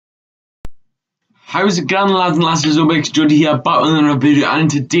How's it going, lads and lasses? Juddy here, back with another video, and in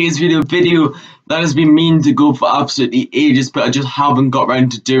today's video that has been meaning to go for absolutely ages, but I just haven't got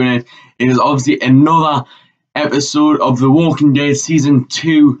around to doing it. It is obviously another episode of the Walking Dead Season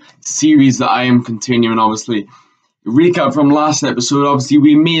 2 series that I am continuing, obviously. Recap from last episode, obviously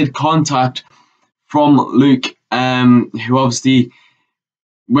we made contact from Luke, who obviously,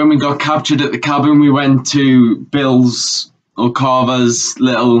 when we got captured at the cabin, we went to Bill's or Carver's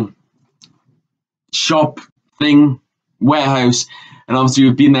little shop thing, warehouse, and obviously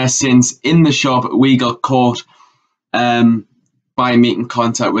we've been there since. In the shop we got caught by making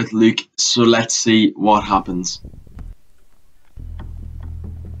contact with Luke, so let's see what happens.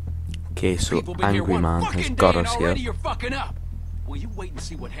 Okay, so Angry Man has got us here. You're fucking up. Well, you wait and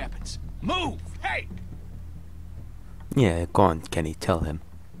see what happens. Move! Hey! Yeah, go on, Kenny, tell him.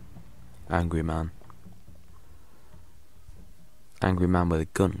 Angry Man. Angry Man with a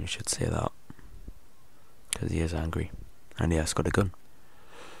gun, you should say that. Because he is angry. And he has got a gun.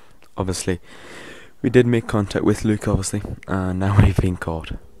 Obviously, we did make contact with Luke, obviously. And now we've been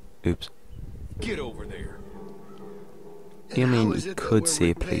caught. Oops. Get over there. You mean you could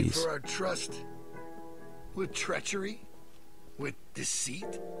say please? For our trust? With treachery? With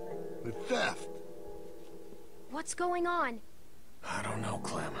deceit? With theft? What's going on? I don't know,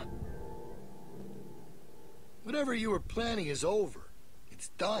 Clem. Whatever you were planning is over. It's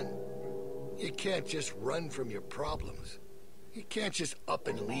done. You can't just run from your problems. You can't just up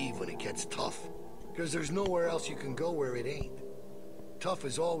and leave when it gets tough. Because there's nowhere else you can go where it ain't. Tough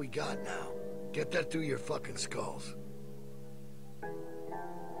is all we got now. Get that through your fucking skulls.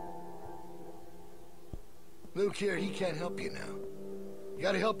 Luke here, he can't help you now. You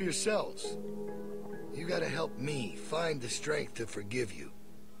gotta help yourselves. You gotta help me find the strength to forgive you.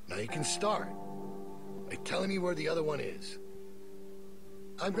 Now you can start by telling me where the other one is.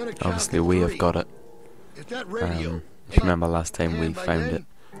 I'm gonna count Obviously to we three. have got it. If that radio, If you remember last time we and by found then, it,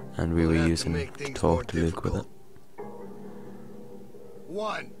 and we we'll were have to using make it to things talk more to Luke with it. difficult.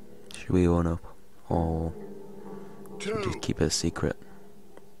 1, Should we own up? Or 2, just keep it a secret?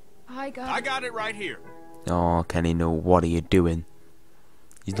 I I got it right here. Oh, Kenny, no, what are you doing?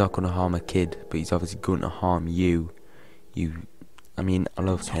 He's not going to harm a kid, but he's obviously going to harm you. I mean, I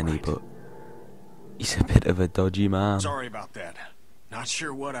love Kenny, but he's a bit of a dodgy man. Sorry about that. Not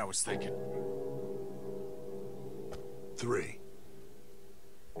sure what I was thinking. 3.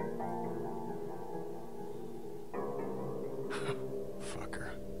 Fucker.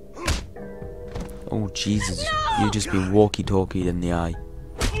 Oh, Jesus, you just been walkie-talkied in the eye.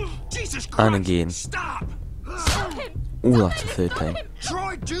 Jesus Christ! And again. Stop! Oh, that's the third time.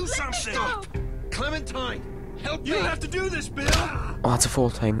 Troy, do something! Stop! Clementine, help You me! don't have to do this, Bill! Oh, that's a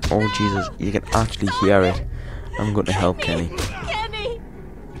fourth time. Oh, Jesus, you can actually hear it. I'm going to help Kenny. Kenny!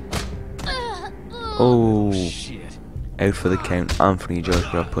 Oh, Shit. out for the count. Anthony Josh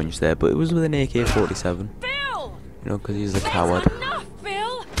got punched there, but it was with an AK-47. Bill! You know, because he's a That's coward. enough,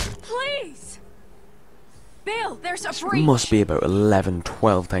 Bill! Please! Bill, there's a It breach! must be about 11,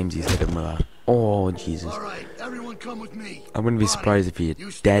 12 times he's hit him with that. Oh, Jesus. Alright, everyone come with me. I wouldn't be Ronnie, surprised if he's you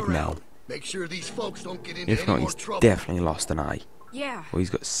stick dead around. now. Make sure these folks don't get into If any not, more he's trouble. definitely lost an eye. Yeah. Or he's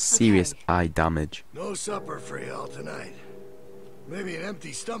got serious Okay. eye damage. No supper for y'all tonight. Maybe an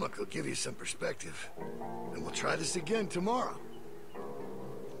empty stomach will give you some perspective. And we'll try this again tomorrow.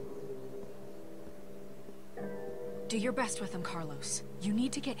 Do your best with him, Carlos. You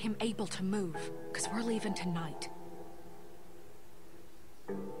need to get him able to move, because we're leaving tonight.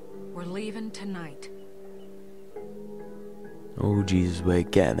 We're leaving tonight. Oh, Jesus, we're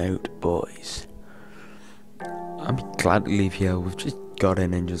getting out, boys. I'm glad to leave here. We've just got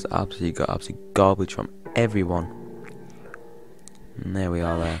in and just absolutely got absolute garbage from everyone. And there we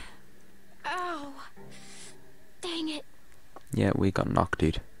are there. Ow! Dang it! Yeah, we got knocked,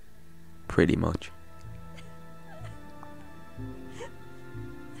 dude. Pretty much.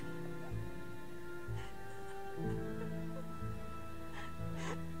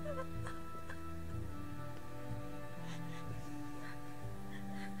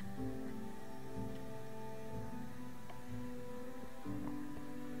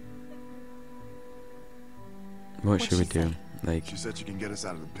 What What'd should we she do? say? Like, She said she can get us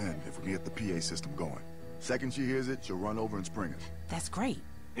out of the pen if we can get the PA system going. Second she hears it, she'll run over and spring us. That's great.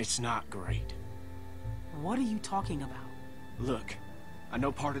 It's not great. What are you talking about? Look, I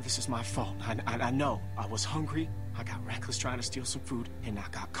know part of this is my fault. I know. I was hungry, I got reckless trying to steal some food, and I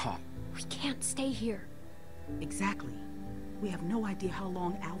got caught. We can't stay here. Exactly. We have no idea how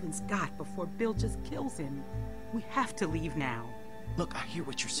long Alvin's got before Bill just kills him. We have to leave now. Look, I hear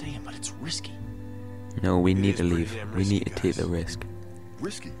what you're saying, but it's risky. no, we It need is to pretty leave. damn We need to risky, take the guys. risk.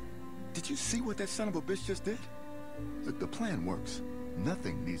 Risky? Did you see what that son of a bitch just did? Look, the plan works.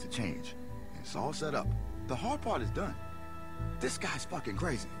 Nothing needs to change. It's all set up. The hard part is done. This guy's fucking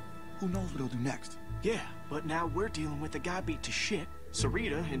crazy. Who knows what he'll do next? Yeah, but now we're dealing with a guy beat to shit,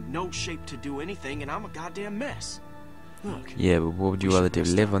 Sarita in no shape to do anything, and I'm a goddamn mess. Look. Yeah, but what would you rather do?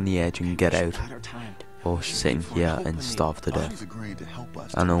 Live on the edge and get out, or Should sit wait for here help and in the- starve to death? Buddy's agreeing to help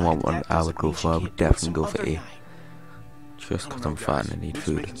us I know tonight. what one That I doesn't would go mean for. she I would can't do it definitely some go for other A. night. Just I because don't I'm know, fat guys. and I need Luke's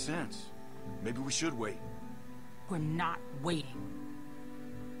food. making sense. Maybe we should wait. We're not waiting.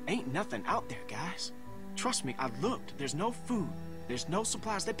 Ain't nothing out there, guys. Trust me, I looked. There's no food. There's no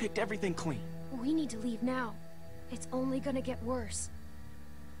supplies. They picked everything clean. We need to leave now. It's only gonna get worse.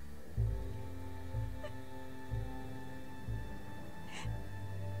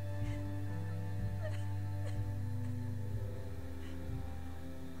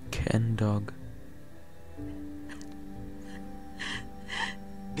 Ken dog.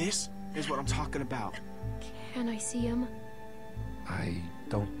 This is what I'm talking about. Can I see him? I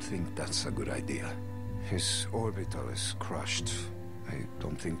don't think that's a good idea. His orbital is crushed. I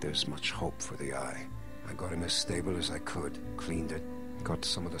don't think there's much hope for the eye. I got him as stable as I could, cleaned it, got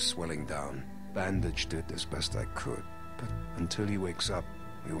some of the swelling down, bandaged it as best I could. But until he wakes up,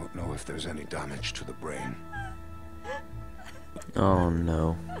 we won't know if there's any damage to the brain. Oh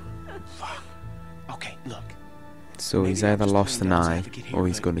no. Fuck. Okay, look. So he's Maybe I'm either just lost an playing devil's eye, advocate here, or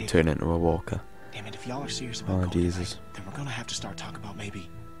he's but going to if- turn into a walker. Damn it, if y'all are serious about Oh, going Jesus. tonight, then we're gonna have to start talking about maybe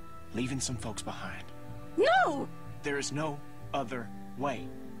leaving some folks behind. No! There is no other way.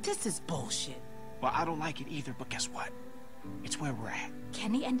 This is bullshit. Well, I don't like it either, but guess what? It's where we're at.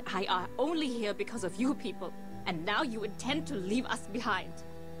 Kenny and I are only here because of you people. And now you intend to leave us behind.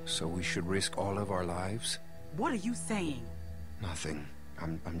 So we should risk all of our lives? What are you saying? Nothing.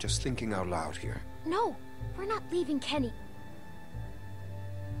 I'm just thinking out loud here. No, we're not leaving Kenny.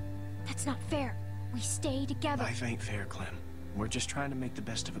 That's not fair. We stay together. Life ain't fair, Clem. We're just trying to make the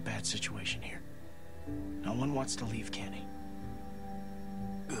best of a bad situation here. No one wants to leave Kenny.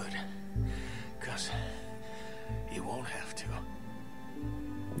 Good. 'Cause you won't have to.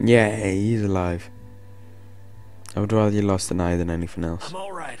 Yeah, he's alive. I would rather you lost an eye than anything else. I'm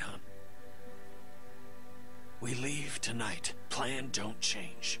all right, hon. We leave tonight. Plan don't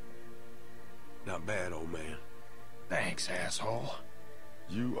change. Not bad, old man. Thanks, asshole.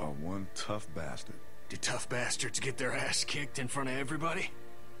 You are one tough bastard. Do tough bastards get their ass kicked in front of everybody?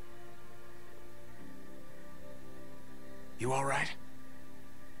 You all right?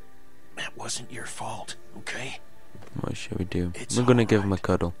 That wasn't your fault, okay? What should we do? It's We're gonna give him a alright.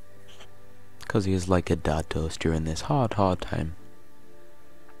 cuddle. Because he is like a dad to us during this hard time.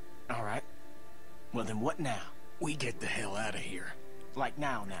 All right. Well, then what now? We get the hell out of here. Like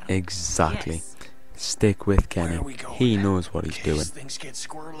now. Exactly. Yes. Stick with Where Kenny. are we going? He knows what he's In doing. case things get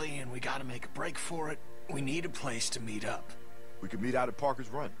squirrely and we gotta make a break for it, we need a place to meet up. We can meet out at Parker's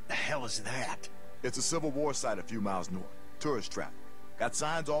Run. The hell is that? It's a Civil War site a few miles north. Tourist trap. Got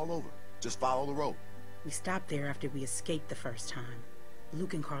signs all over. Just follow the road. We stopped there after we escaped the first time.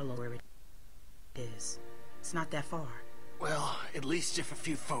 Luke and Carlo where it is. It's not that far. Well, at least if a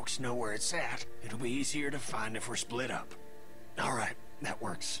few folks know where it's at, it'll be easier to find if we're split up. All right, that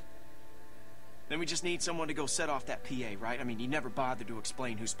works. Then we just need someone to go set off that PA, right? I mean, you never bothered to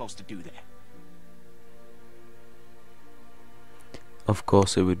explain who's supposed to do that. Of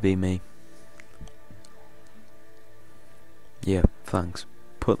course it would be me. Yeah, thanks.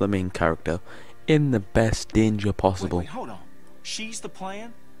 Put the main character in the best danger possible. Wait, hold on. She's the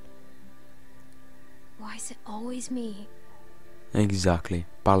plan? Why is it always me? Exactly.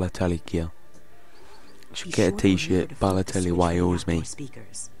 Balotelli here. Should Be get a sure to remember t-shirt, to flip the Balotelli switch why for the owes me. outdoor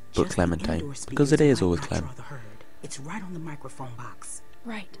speakers. But Just the Clementine, indoor because it speakers is always might not Clem. draw the herd. It's right on the microphone box.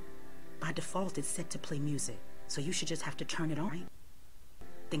 Right. By default, it's set to play music, so you should just have to turn it on. Right?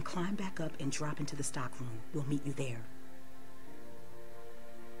 Then climb back up and drop into the stock room. We'll meet you there.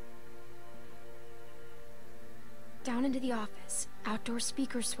 Down into the office. Outdoor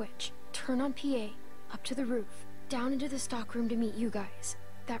speaker switch. Turn on PA. Up to the roof. Down into the stockroom to meet you guys.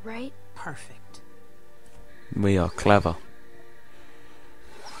 That right? Perfect. We are clever.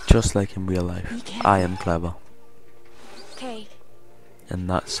 Just like in real life. I am clever. Okay. And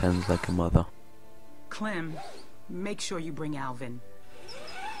that sounds like a mother. Clem, make sure you bring Alvin.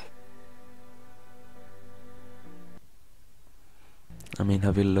 I mean,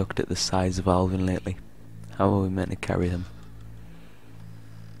 have you looked at the size of Alvin lately? How are we meant to carry him?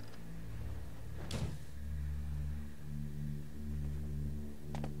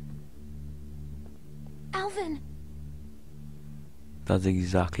 Alvin! That's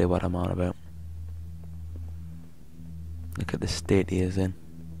exactly what I'm on about. Look at the state he is in.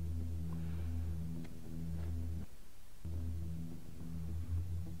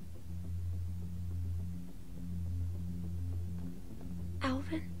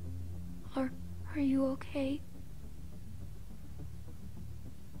 okay?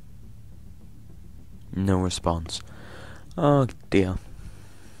 No response. Oh dear.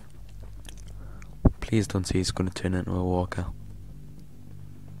 Please don't say he's going to turn into a walker.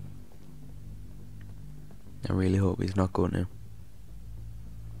 I really hope he's not going to.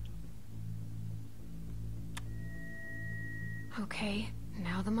 Okay,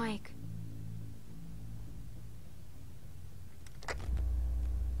 now the mic.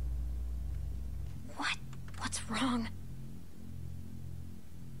 What? What's wrong?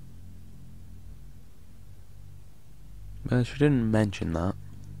 Well, she didn't mention that.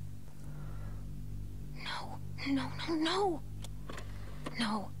 No.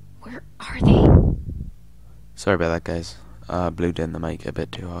 No, where are they? Sorry about that, guys. I blew down the mic a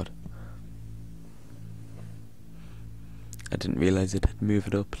bit too hard. I didn't realise it had moved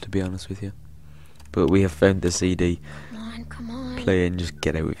it up, to be honest with you. But we have found the CD. Come on. Play and just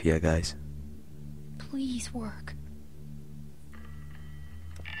get out of here, guys. Please work.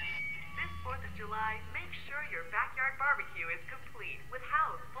 This 4th of July, make sure your backyard barbecue is complete with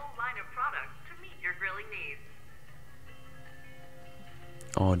Hal's full line of products to meet your grilling needs.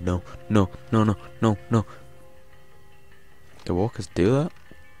 Oh no. The walkers do that?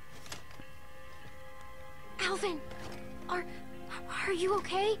 Alvin! Are you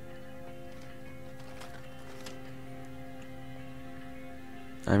okay?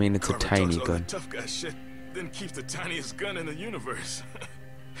 I mean, it's Carver a tiny talks all gun. that tough guy shit, then keeps the tiniest gun in the universe.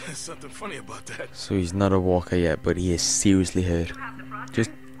 There's something funny about that. So he's not a walker yet, but he is seriously hurt.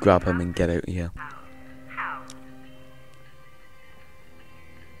 Just grab him and get out of here.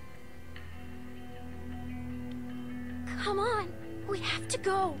 Come on, we have to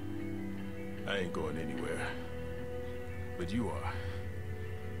go. I ain't going anywhere. But you are.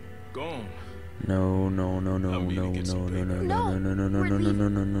 Go on. No. We're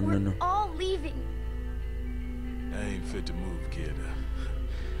all leaving. I ain't fit to move, kid.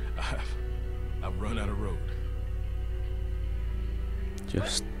 I've run out of road.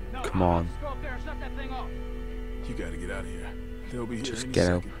 Just come on. You gotta get out of here. They'll be here Just any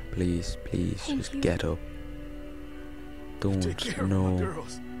get up, second. please. Just get up. Take care of my No.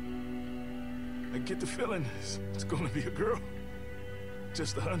 girls. I get the feeling it's gonna be a girl.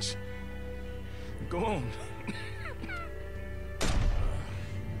 Just a hunch. Go on.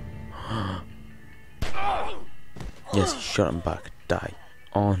 Yes, he shot him back. Die.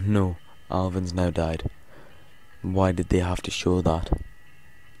 Oh no, Alvin's now died. Why did they have to show that?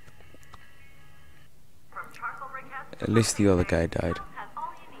 At least the other guy died.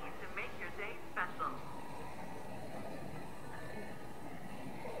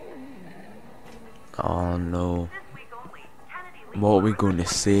 Oh no. What are we going to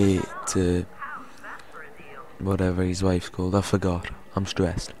say to whatever his wife's called? I forgot. I'm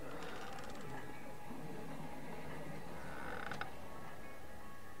stressed.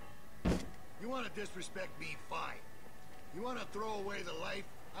 You want to disrespect me, fine. You want to throw away the life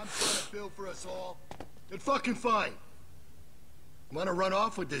I'm trying to build for us all? Then fucking fine. Want to run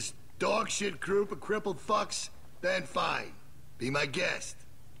off with this dog shit group of crippled fucks? Then fine. Be my guest.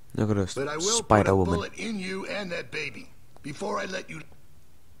 Look at us, But I will put Spider a Woman. bullet in you and that baby before I let you.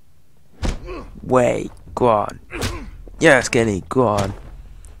 Wait, go on. Yes, Kenny, go on.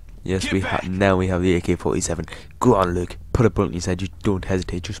 Yes, now we have the AK-47. Go on, Luke. Put a bullet in his head. You don't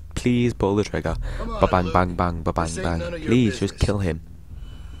hesitate. Just please pull the trigger. Ba bang, bang, bang, ba bang, bang. Please, just kill him.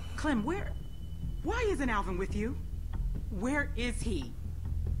 Clem, why isn't Alvin with you? Where is he?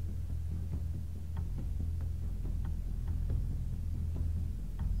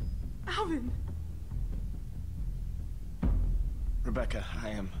 Alvin! Rebecca,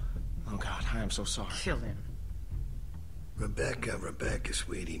 oh God, I am so sorry. Kill him. Rebecca,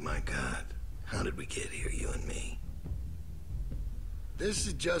 sweetie, my God. How did we get here, you and me? This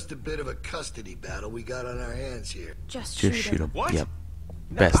is just a bit of a custody battle we got on our hands here. Just shoot him. What? Yep.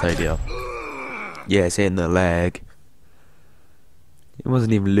 Best idea. Yes, in the leg. It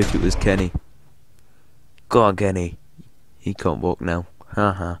wasn't even Luke, it was Kenny. Go on, Kenny. He can't walk now.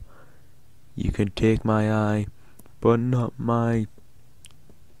 Haha. You can take my eye, but not my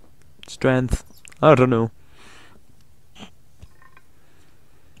strength. I don't know.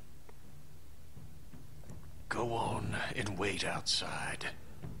 Go on and wait outside.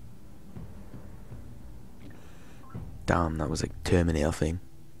 Damn, that was a Terminator thing.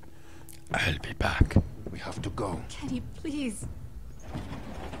 I'll be back. We have to go. Kenny, please.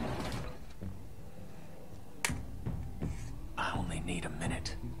 I only need a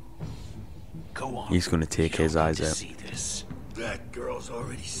minute. Go on. He's gonna take his eyes out. See this. That girl's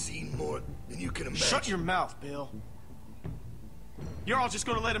already seen more than you can imagine. Shut your mouth, Bill. You're all just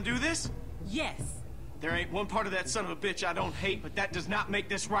gonna let him do this? Yes. There ain't one part of that son of a bitch I don't hate, but that does not make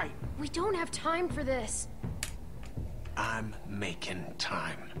this right. We don't have time for this. I'm making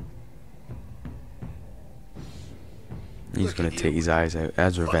time. He's gonna take his eyes out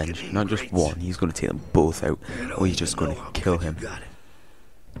as revenge. Not just one, he's gonna take them both out. Or he's just gonna kill him.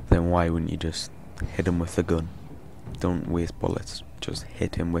 Then why wouldn't you just hit him with a gun? Don't waste bullets. Just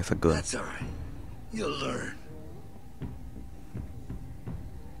hit him with a gun. That's alright. You'll learn.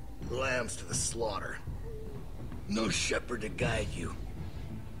 Lambs to the slaughter. No shepherd to guide you.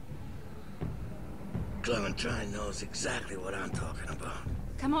 Clementine knows exactly what I'm talking about.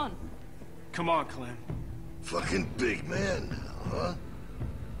 Come on. Come on, Clem. Fucking big man now, huh?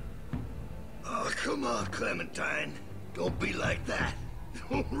 Oh, come on, Clementine. Don't be like that.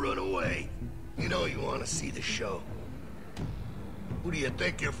 Don't run away. You know you want to see the show. Who do you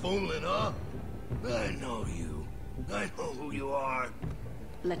think you're fooling, huh? I know you. I know who you are.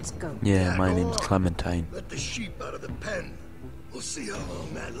 Let's go. Yeah, my go name's on. Clementine. Let the sheep out of the pen. We'll see how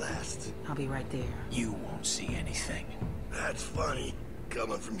long that lasts. I'll be right there. You won't see anything. That's funny,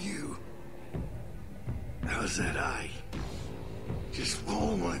 coming from you. How's that eye? Just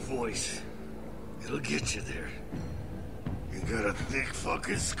follow my voice. It'll get you there. You got a thick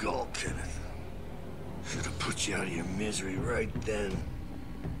fucking skull, Kenneth. Should have put you out of your misery right then.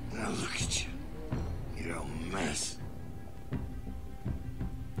 Now look at you. You're a mess.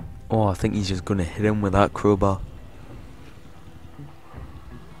 Oh, I think he's just gonna hit him with that crowbar.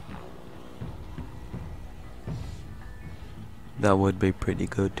 That would be pretty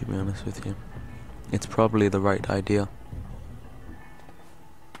good, to be honest with you. It's probably the right idea.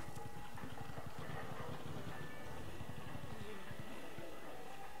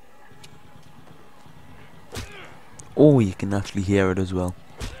 Oh, you can actually hear it as well.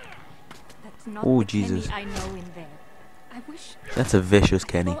 That's not Oh, the Jesus. Kenny I know in there. I wish That's a vicious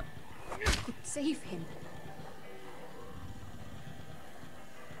Kenny. I could save him.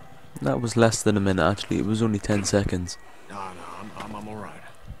 That was less than a minute, actually. It was only 10 seconds. No, I'm alright.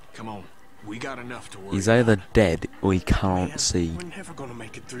 Come on. We got enough to worry He's either about. dead or he can't Man, see. We're never gonna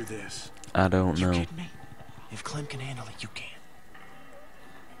make it through this. I don't You know. kidding me? If Clem can handle it, you can.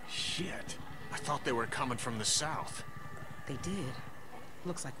 Shit. I thought they were coming from the south. They did.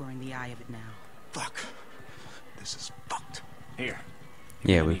 Looks like we're in the eye of it now. Fuck. This is fucked. Here.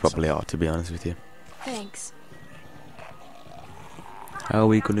 Yeah, we probably are, to be honest with you. Thanks. How are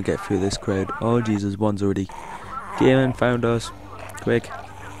we gonna get through this crowd? Oh Jesus, one's already came and found us. Quick.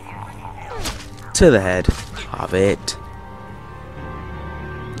 To the head. Have it.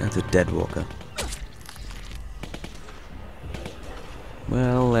 That's a dead walker.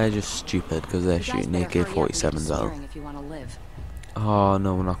 Well, they're just stupid because they're shooting AK-47s at them. Oh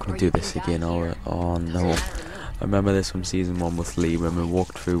no, we're not gonna do this again, are we? Oh no. I remember this from season 1 with Lee when we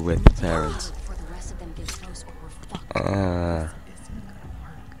walked through with the parents.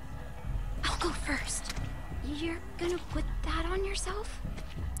 I'll go first. You're gonna put that on yourself?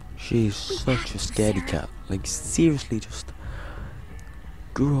 She's such a scaredy cat. Like, seriously, just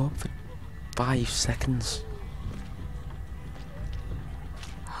grew up for 5 seconds.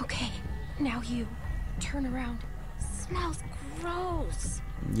 Okay, now you. Turn around. Smells gross.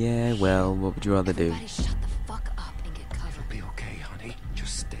 Yeah, well, what would you rather do? Everybody shut the fuck up and get covered. Be okay, honey.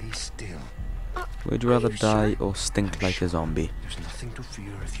 Just stay still. Would you rather die or stink like a zombie? There's nothing to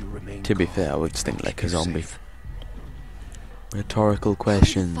fear if you remain To be calm. fair, I would stink like a Keep zombie. safe. Rhetorical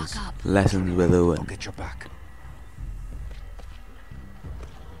questions. Lessons with I'll Owen. get your back.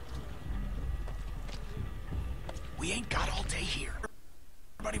 We ain't got all day here.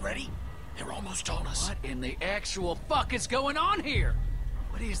 Everybody ready? They're almost on us. What in the actual fuck is going on here?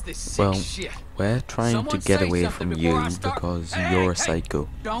 What is this sick Well, shit? we're trying Someone to get say away something from before you I start- because Hey, you're a hey, psycho.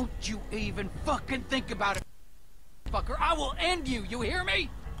 Don't you even fucking think about it, fucker. I will end you. You hear me?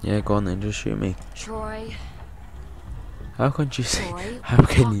 Yeah, go on then, just shoot me. Troy. How can you say? Troy, How we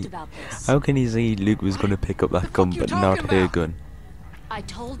can talked you? about this. How can he say Luke was gonna pick up that gun you but talking not her about? gun? I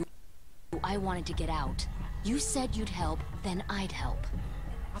told you I wanted to get out. You said you'd help, then I'd help.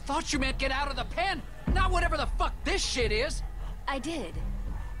 I thought you meant get out of the pen, not whatever the fuck this shit is. I did.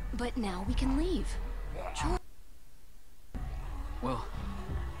 But now we can leave. Troy. Well,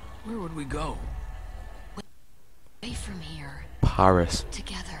 where would we go? Away from here. Paris.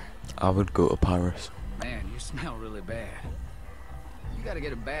 Together. I would go to Paris. Man, you smell really bad. You gotta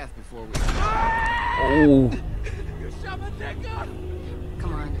get a bath before we... Oh. You shove a dick up!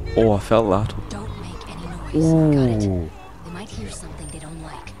 Come on. Oh, I felt that. Don't make any noise. Got it? Ooh. They might hear something they don't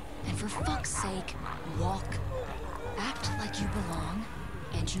like. And for fuck's sake, walk. Act like you belong,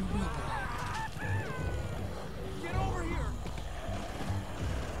 and you will belong. Get over here!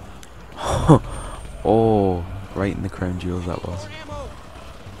 Oh, right in the crown jewels that was.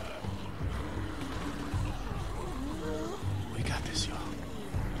 We got this, y'all.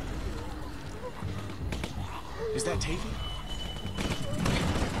 Is that Tavy?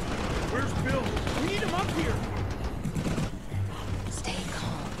 Where's Bill? We need him up here. Stay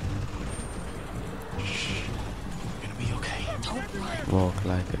calm. Shh. We're gonna be okay. Don't run. Walk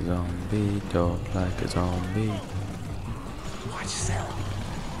like a zombie, talk like a zombie. Watch Sarah.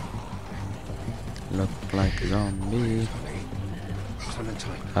 Look like a zombie.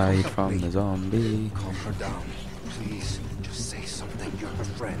 Clementine, Hide help from me. the zombie. Calm her down. Please, just say something. You're her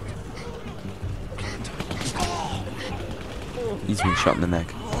friend. He's been shot in the neck.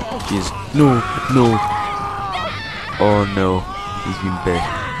 Jeez. No, no. Oh no. He's been bit.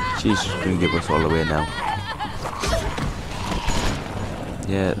 She's just gonna give us all away now.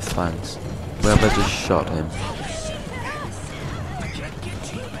 Yeah, thanks. Whoever just shot him.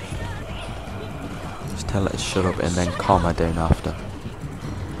 Just tell her to shut up and then calm her down after.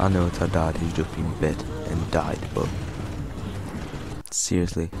 I know it's her dad who's just been bit and died, but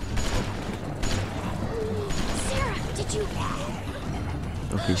seriously. Sarah, did you...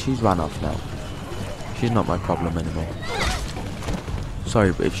 Okay, she's run off now. She's not my problem anymore.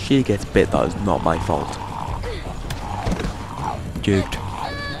 Sorry, but if she gets bit, that is not my fault. Juked.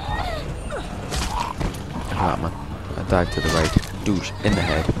 Look at that, man. I dive to the right. Douche in the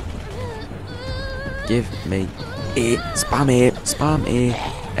head. Give me A. Spam A. Spam A.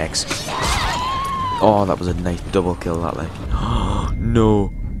 X. Oh, that was a nice double kill, that like. No.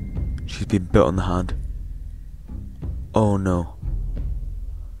 She's been bit on the hand. Oh no.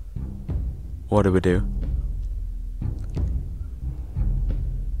 What do we do?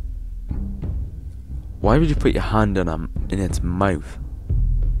 Why would you put your hand in its mouth?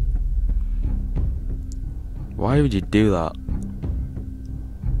 Why would you do that?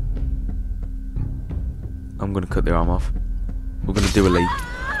 I'm gonna cut the arm off. We're gonna do a leak.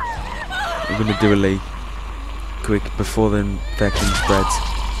 We're gonna do a leak. Quick, before the infection spreads.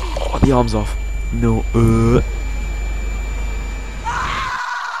 Oh, the arm's off. No,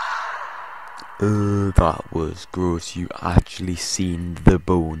 that was gross. You actually seen the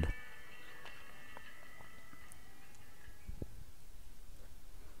bone.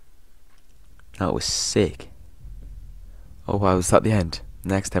 That was sick. Oh wow, is that the end?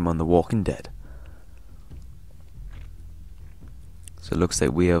 Next time on The Walking Dead. So it looks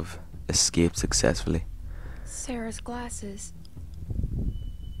like we have escaped successfully. Sarah's glasses.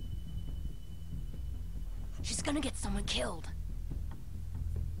 She's gonna get someone killed.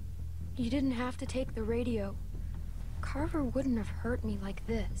 You didn't have to take the radio. Carver wouldn't have hurt me like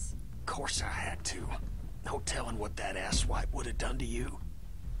this. Of course I had to. No telling what that asswipe would have done to you.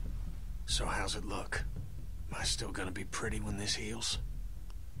 So how's it look? Am I still gonna be pretty when this heals?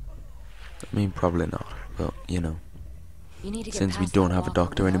 I mean, probably not, but you know. You need to get Since we past don't that have a walk-up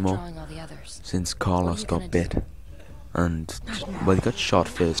doctor without anymore, drawing all the others. since What Carlos are you got gonna bit, do? and, well, he got shot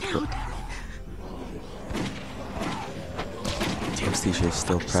first, but obviously she's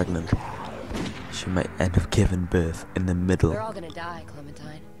still pregnant. She might end up giving birth in the middle. They're all gonna die,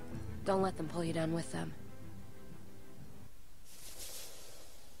 Clementine. Don't let them pull you down with them.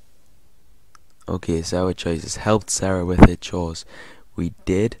 Okay, so our choices helped Sarah with her chores. We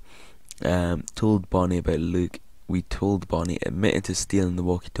did. Told Bonnie about Luke. We told Bonnie, admitted to stealing the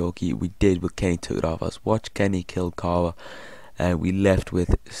walkie-talkie. We did, but Kenny took it off us. Watched Kenny kill Carver. We left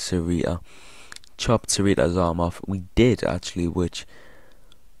with Sarita. Chopped Sarita's arm off. We did, actually, which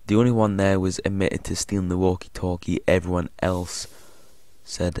the only one there was admitted to stealing the walkie-talkie. Everyone else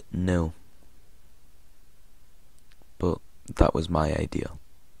said no. But that was my idea.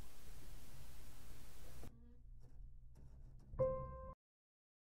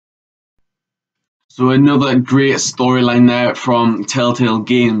 So another great storyline there from Telltale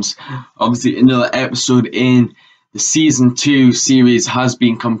Games. Obviously another episode in the Season 2 series has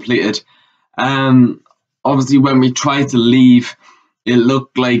been completed. Obviously when we tried to leave, it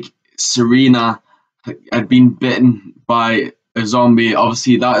looked like Serena had been bitten by a zombie.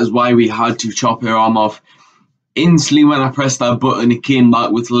 Obviously that is why we had to chop her arm off. Instantly when I pressed that button, it came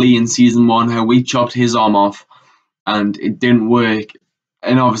back with Lee in Season 1, how we chopped his arm off and it didn't work.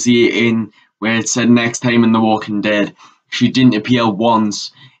 And obviously in where it said next time in The Walking Dead, she didn't appear once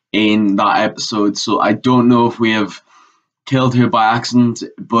in that episode. So I don't know if we have killed her by accident,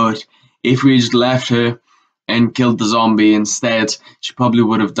 but if we just left her and killed the zombie instead, she probably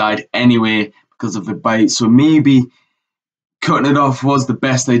would have died anyway because of the bite. So maybe cutting it off was the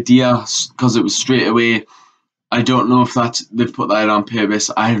best idea because it was straight away. I don't know if they've put that on purpose.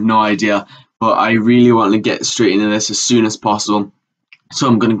 I have no idea, but I really want to get straight into this as soon as possible. So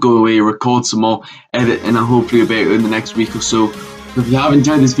I'm going to go away, record some more, edit, and I'll hopefully be out in the next week or so. If you have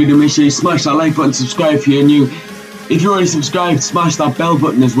enjoyed this video, make sure you smash that like button, subscribe if you're new. If you're already subscribed, smash that bell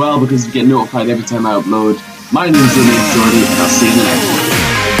button as well, because you get notified every time I upload. My name is Jordy, and I'll see you in the next one.